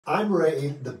I'm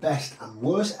rating the best and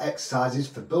worst exercises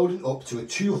for building up to a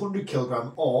 200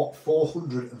 kilogram or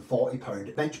 440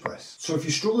 pound bench press. So if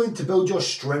you're struggling to build your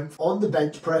strength on the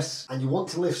bench press and you want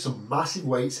to lift some massive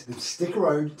weights, then stick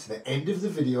around to the end of the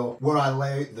video where I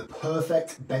lay out the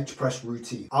perfect bench press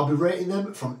routine. I'll be rating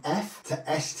them from F to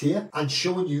S tier and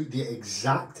showing you the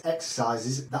exact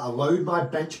exercises that allowed my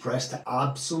bench press to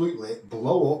absolutely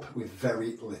blow up with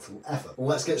very little effort. Well,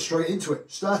 let's get straight into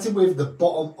it. Starting with the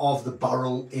bottom of the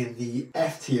barrel in the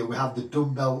F tier, we have the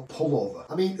dumbbell pullover.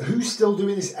 I mean, who's still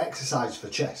doing this exercise for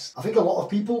chest? I think a lot of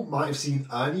people might have seen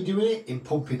Ernie doing it in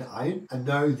pumping iron and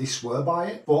now they swear by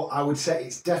it, but I would say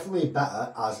it's definitely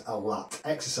better as a lat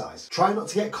exercise. Try not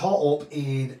to get caught up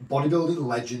in bodybuilding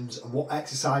legends and what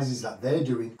exercises that they're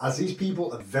doing, as these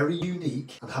people are very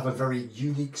unique and have a very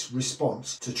unique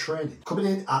response to training. Coming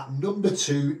in at number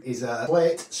 2 is a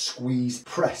plate squeeze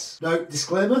press. Now,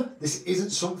 disclaimer, this isn't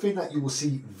something that you will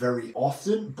see very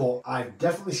often, but I've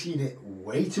definitely seen it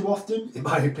way too often in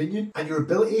my opinion, and your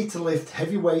ability to lift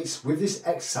heavy weights with this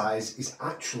exercise is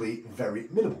actually very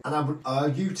minimal, and I would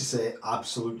argue to say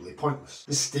absolutely pointless.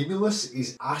 The stimulus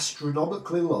is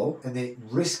astronomically low and the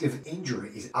risk of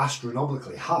injury is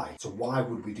astronomically high, so why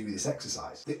would we do this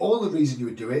exercise? The only reason you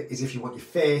would do it is if you want your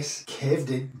face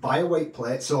caved in by a weight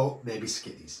plate, so maybe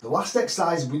skiddies. The last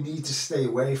exercise we need to stay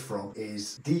away from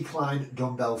is decline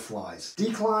dumbbell flies.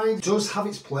 Decline does have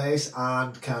its place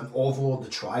and can overload the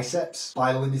triceps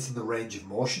by limiting the range of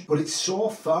motion, but it's so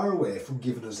far away from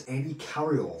giving us any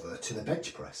carryover to the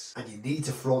bench press, and you need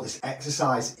to throw this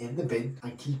exercise in the bin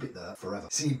and keep it there forever.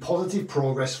 Seeing positive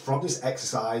progress from this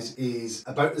exercise is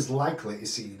about as likely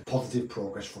as seeing positive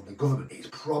progress from the government. It's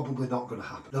probably not going to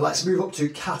happen. Now let's move up to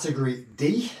category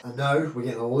D, and now we're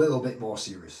getting a little bit more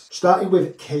serious. Starting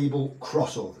with cable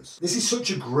crossovers. This is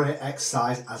such a great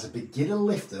exercise as a beginner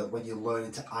lifter when you're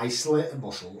learning to isolate a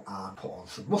muscle and put on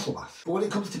some muscle mass. But when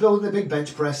it comes to building a big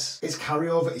bench press, its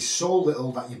carryover is so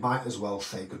little that you might as well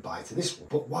say goodbye to this one.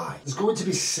 But why? There's going to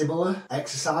be similar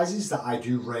exercises that I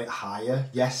do rate higher.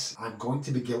 Yes, I'm going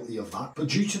to be guilty of that. But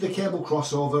due to the cable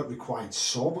crossover requiring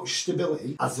so much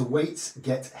stability, as the weights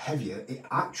get heavier, it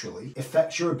actually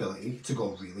affects your ability to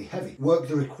go really heavy, work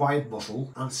the required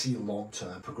muscle and see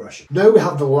long-term progression. Now we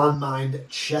have the landmine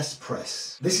chest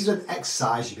press. This is an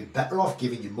exercise you'd be better off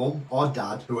giving your mum or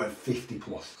dad who are 50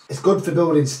 plus. It's good for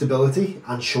building stability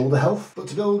and shoulder health, but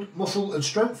to build muscle and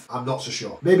strength, I'm not so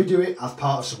sure. Maybe do it as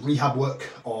part of some rehab work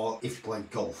or if you play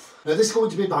golf. Now this is going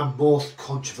to be my most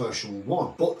controversial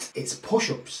one, but it's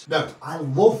push-ups. Now, I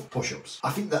love push-ups.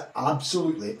 I think they're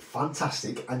absolutely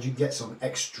fantastic and you can get some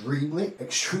extremely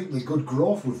good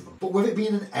growth with them. But with it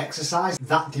being an exercise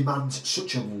that demands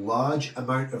such a large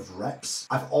amount of reps,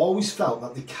 I've always felt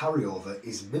that the carryover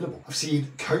is minimal. I've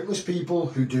seen countless people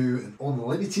who do an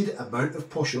unlimited amount of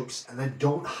push-ups and then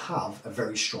don't have a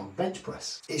very strong bench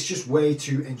press. It's just way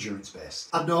too endurance based.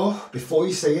 I know, before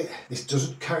you say it, this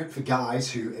doesn't count for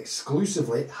guys who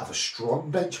exclusively have a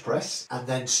strong bench press and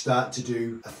then start to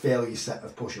do a failure set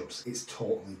of push-ups. It's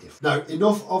totally different. Now,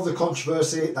 enough of the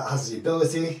controversy that has the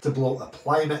ability to blow a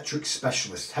plyometric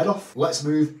specialist head off. Let's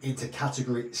move into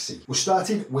category C. We're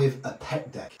starting with a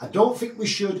pec deck. I don't think we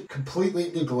should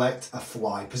completely neglect a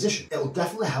fly position. It'll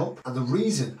definitely help, and the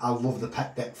reason I love the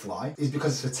pec deck fly is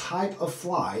because it's the type of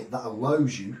fly that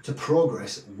allows you to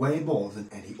progress way more than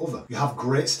any other. You have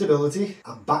great stability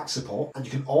and back support, and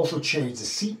you can also change the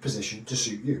seat position to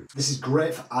suit you. This is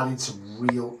great for adding some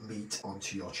real meat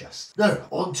onto your chest. Now,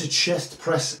 onto chest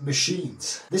press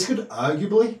machines. This could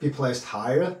arguably be placed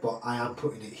higher, but I am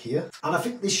putting it here. And I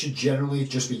think this should generally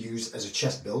just be used as a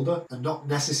chest builder and not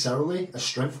necessarily a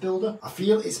strength builder. I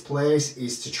feel its place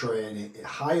is to train at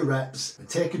high reps and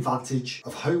take advantage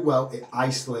of how well it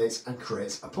isolates and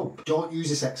creates a pump. Don't use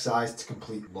this exercise to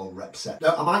complete low rep set.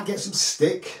 Now, I might get some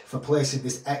stick for placing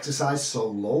this exercise so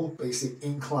low, but it's the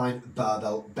incline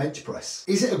barbell bench press.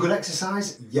 Is it a good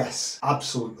exercise? Yes,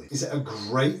 absolutely. Is it a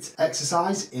great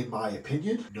exercise? In my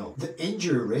opinion, no. The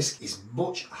injury risk is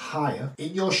much higher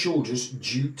in your shoulders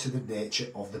due to the nature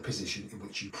of the position in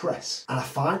which you press, and I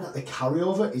find that the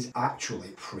carryover is actually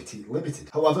pretty limited.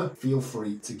 However, feel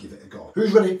free to give it a go.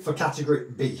 Who's ready for category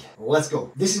B? Let's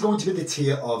go. This is going to be the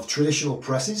tier of traditional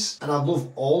presses, and I love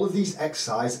all of these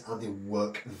exercises exercise and they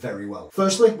work very well.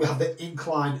 Firstly, we have the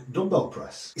incline dumbbell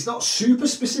press. It's not super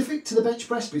specific to the bench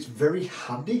press, but it's very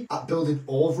handy at building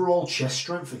overall chest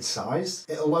strength and size.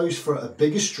 It allows for a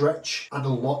bigger stretch and a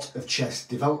lot of chest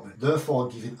development, therefore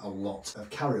giving a lot of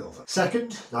carryover.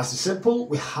 Second, nice and simple,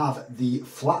 we have the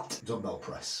flat dumbbell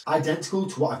press. Identical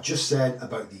to what I've just said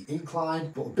about the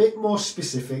incline, but a bit more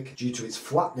specific due to its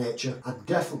flat nature and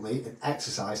definitely an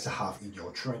exercise to have in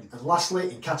your training. And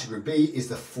lastly, in category B is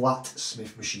the flat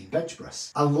Smith machine bench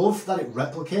press. I love that it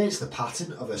replicates the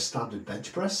pattern of a standard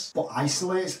bench press, but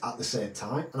isolates at the same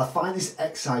time. And I find this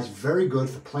exercise very good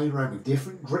for playing around with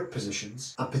different grip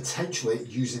positions and potentially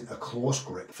using a close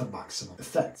grip for maximum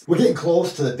effect. We're getting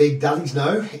close to the big daddies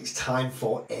now. It's time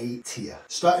for A tier.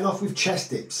 Starting off with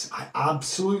chest dips. I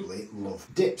absolutely love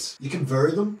dips. You can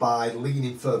vary them by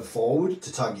leaning further forward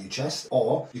to target your chest,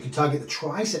 or you can target the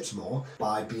triceps more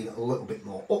by being a little bit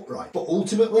more upright. But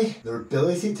ultimately, their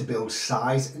ability to build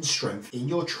size and strength in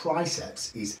your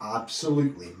triceps is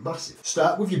absolutely massive.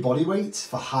 Start with your body weight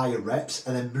for higher reps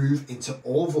and then move into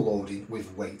overloading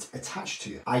with weight attached to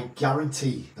you. I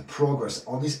guarantee the progress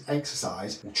on this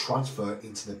exercise will transfer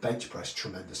into the bench press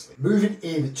tremendously. Moving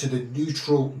into the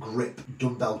neutral grip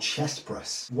dumbbell chest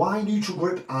press. Why neutral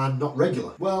grip and not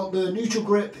regular? Well, the neutral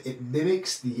grip, it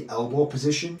mimics the elbow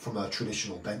position from a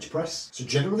traditional bench press. So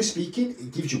generally speaking,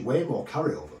 it gives you way more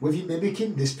carryover. With you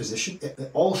mimicking this position, it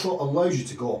also allows you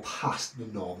to go past the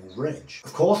normal range.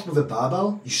 Of course, with a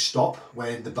barbell, you stop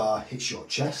when the bar hits your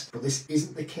chest, but this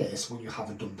isn't the case when you have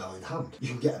a dumbbell in hand. You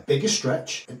can get a bigger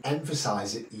stretch and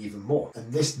emphasize it even more.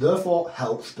 And this therefore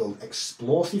helps build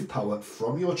explosive power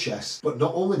from your chest. But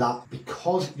not only that,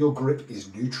 because your grip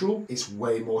is neutral, it's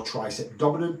way more tricep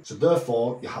dominant. So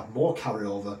therefore, you have more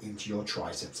carryover into your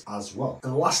triceps as well.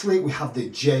 And lastly, we have the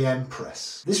JM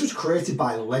press. This was created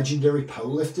by legendary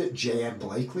powerlifter J.M.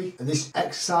 Blakely, and this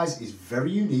exercise is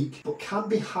very unique but can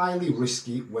be highly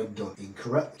risky when done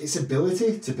incorrect. Its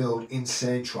ability to build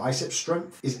insane tricep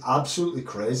strength is absolutely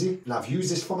crazy, and I've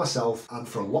used this for myself and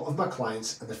for a lot of my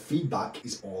clients, and the feedback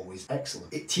is always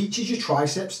excellent. It teaches your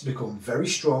triceps to become very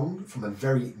strong from a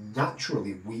very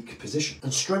naturally weak position,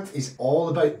 and strength is all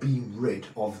about being rid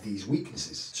of these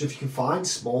weaknesses. So if you can find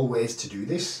small ways to do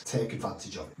this, take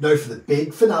advantage of it. Now for the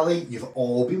big finale you've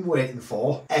all been waiting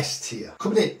for, S tier.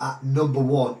 Coming in at number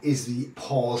 1 is the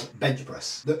pause bench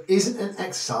press. There isn't an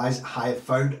exercise I have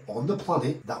found on the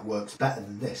planet that works better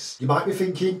than this. You might be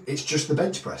thinking it's just the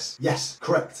bench press. Yes,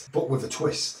 correct, but with a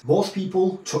twist. Most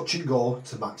people touch and go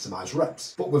to maximize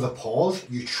reps, but with a pause,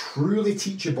 you truly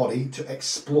teach your body to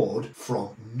explode from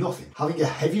nothing. Having a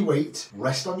heavy weight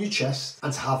rest on your chest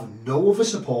and to have no other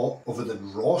support other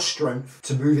than raw strength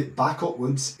to move it back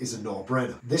upwards is a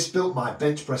no-brainer. This built my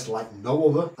bench press like no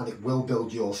other, and it will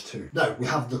build yours too. Now, we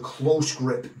have the close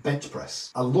grip bench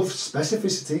press. I love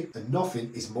specificity, and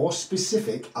nothing is more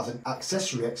specific as an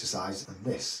accessory exercise than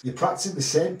this. You're practicing the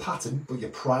same pattern, but you're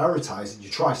prioritizing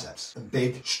your triceps, and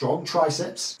big, strong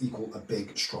triceps equal a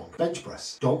big, strong bench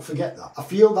press. Don't forget that. I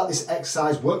feel that this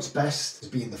exercise works best as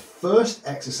being the first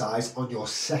exercise on your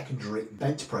secondary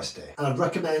bench press day, and I'd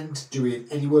recommend doing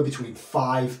anywhere between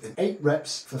 5 and 8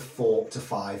 reps for 4 to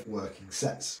 5 working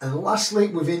sets. And lastly,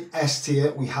 within S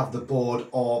tier, we have the board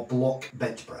or block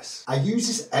bench press. I use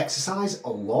this exercise a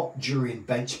lot during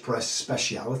bench press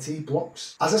speciality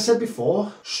blocks. As I said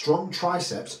before, strong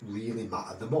triceps really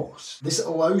matter the most. This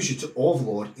allows you to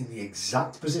overload in the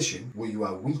exact position where you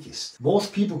are weakest.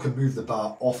 Most people can move the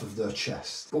bar off of their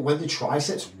chest, but when the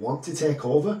triceps want to take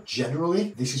over,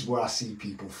 generally this is where I see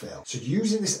people fail. So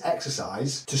using this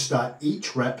exercise to start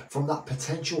each rep from that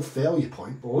potential failure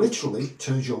point literally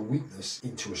turns your weakness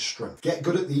into a strength. Get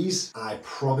good at these, and I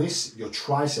promise your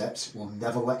triceps will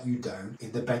never let you down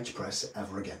in the bench press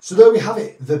ever again. So there we have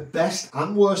it, the best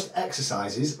and worst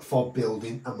exercises for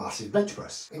building a massive bench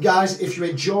press. And guys, if you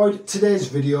enjoyed today's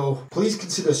video, please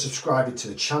consider subscribing to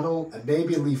the channel and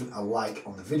maybe leaving a like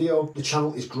on the video. The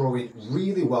channel is growing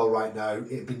really well right now.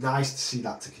 It'd be nice to see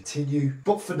that to continue.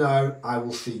 But for now, I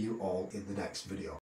will see you all in the next video.